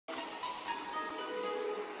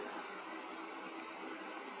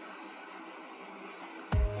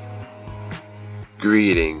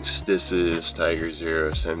Greetings, this is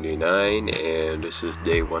Tiger079 and this is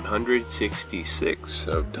day 166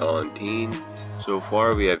 of Tontine. So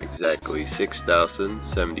far we have exactly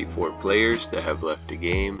 6,074 players that have left the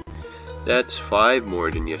game. That's 5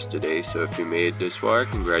 more than yesterday, so if you made it this far,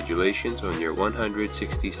 congratulations on your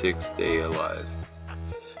 166th day alive.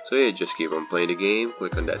 So yeah, just keep on playing the game,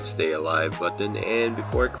 click on that stay alive button, and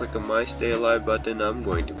before I click on my stay alive button, I'm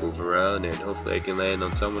going to move around and hopefully I can land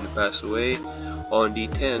on someone who passed away on the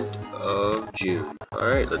 10th of June.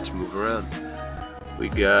 Alright, let's move around. We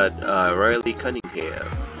got Riley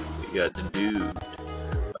Cunningham, we got the dude,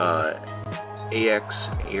 AX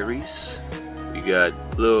Aries, we got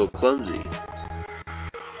Lil Clumsy,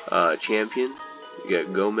 Champion, we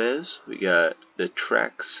got Gomez, we got the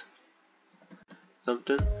Trax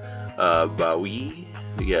something, Bowie,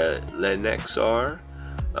 we got Lenexar,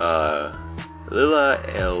 Lila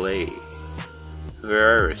LA,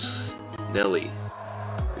 Ferraris, Nelly,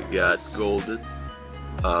 we got Golden,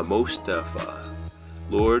 Mostafa,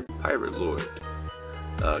 Lord, Pirate Lord,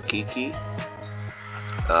 Kiki,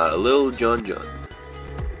 Lil John John,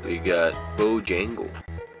 we got Bojangle,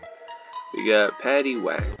 we got Patty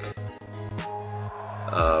Whack,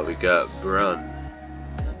 we got Brun,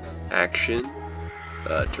 Action,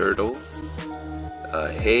 Turtle,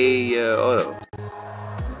 Hey Auto,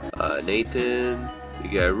 Nathan, we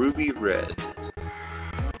got Ruby Red,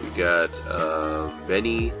 we got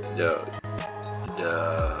Benny the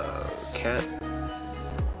cat,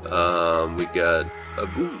 we got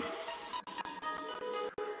Abu,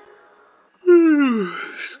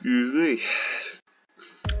 excuse me,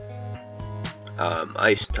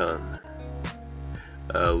 Ice Tongue,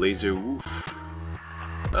 Laser Wolf,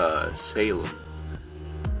 Salem,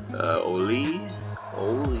 Oli,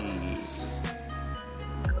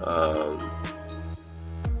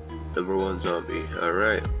 number 1 zombie.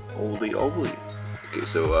 Alright, Oli. Okay,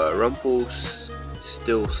 so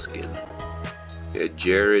Rumpelstiltskin. We got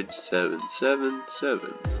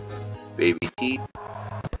Jared777, Baby Teeth.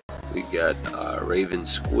 We got Raven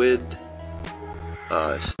Squid,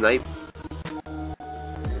 Snipe,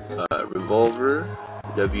 Revolver,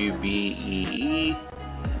 WBEE.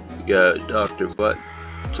 We got Dr. Butt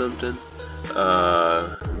something,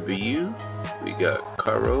 BU, we got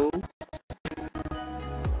Caro,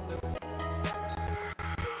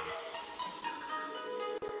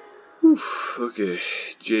 okay,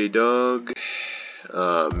 J-Dog,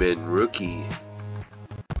 Min Rookie,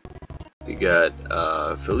 we got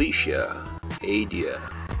Felicia, Adia,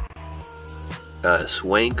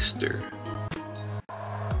 Swankster,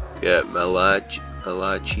 we got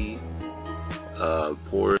Malachi,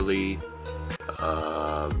 Poorly,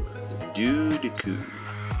 Dudeku,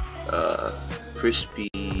 Crispy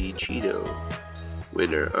Cheeto,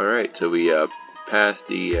 winner. Alright, so we passed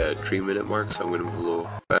the 3-minute mark, so I'm going to move a little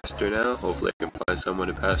faster now. Hopefully I can find someone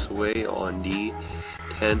to pass away on the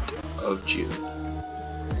 10th of June.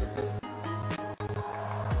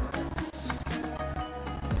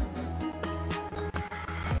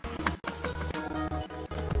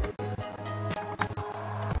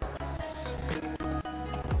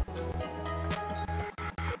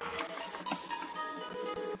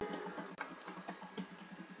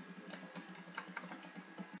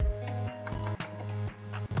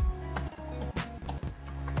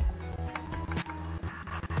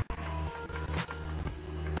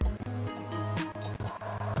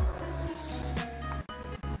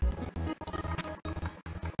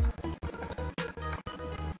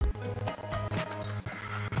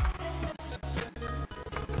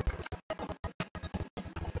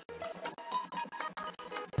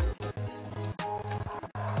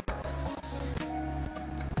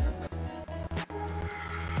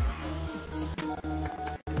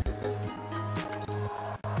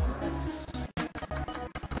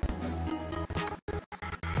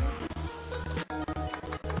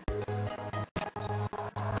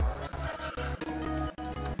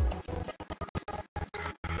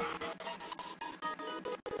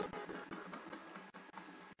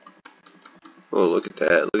 Oh, look at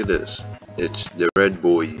that, look at this. It's the Red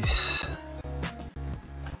Boys.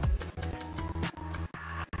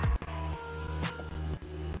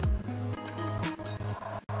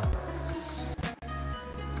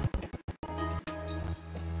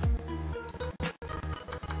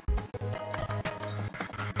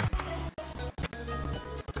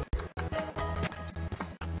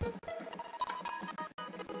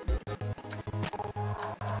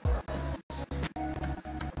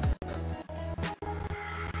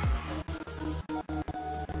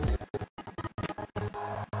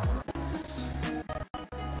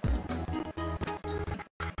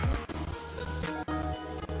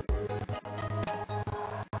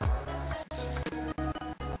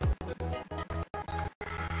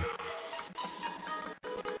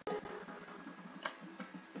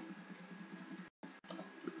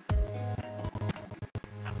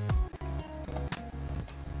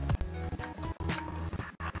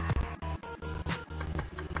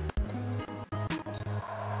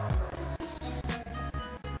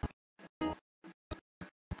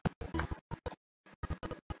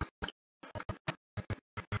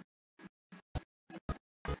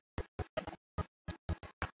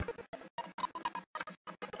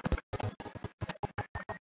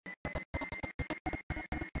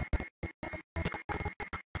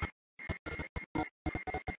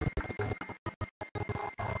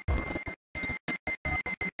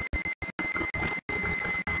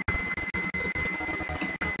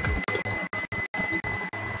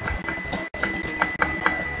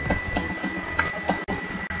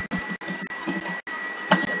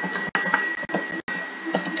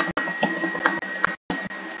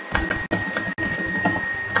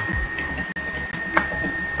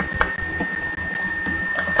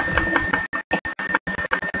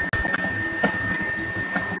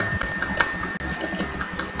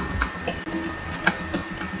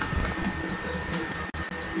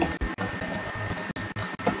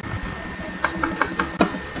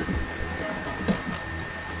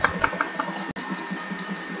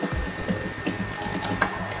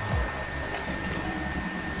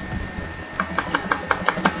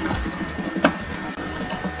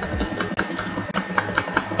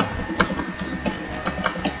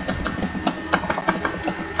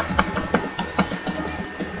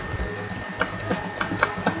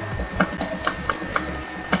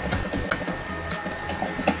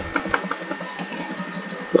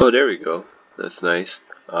 Oh, there we go. That's nice.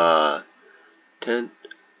 10th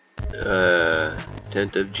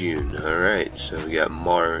of June. Alright, so we got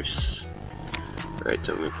Mars. Alright,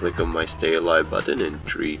 so I'm gonna click on my stay alive button in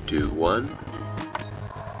 3, 2, 1.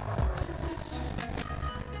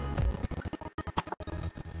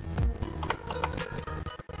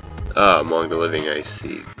 Ah, among the living, I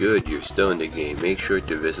see. Good, you're still in the game. Make sure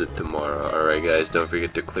to visit tomorrow. Alright guys, don't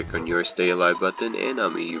forget to click on your stay alive button, and I'll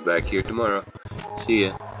meet you back here tomorrow. See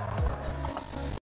ya.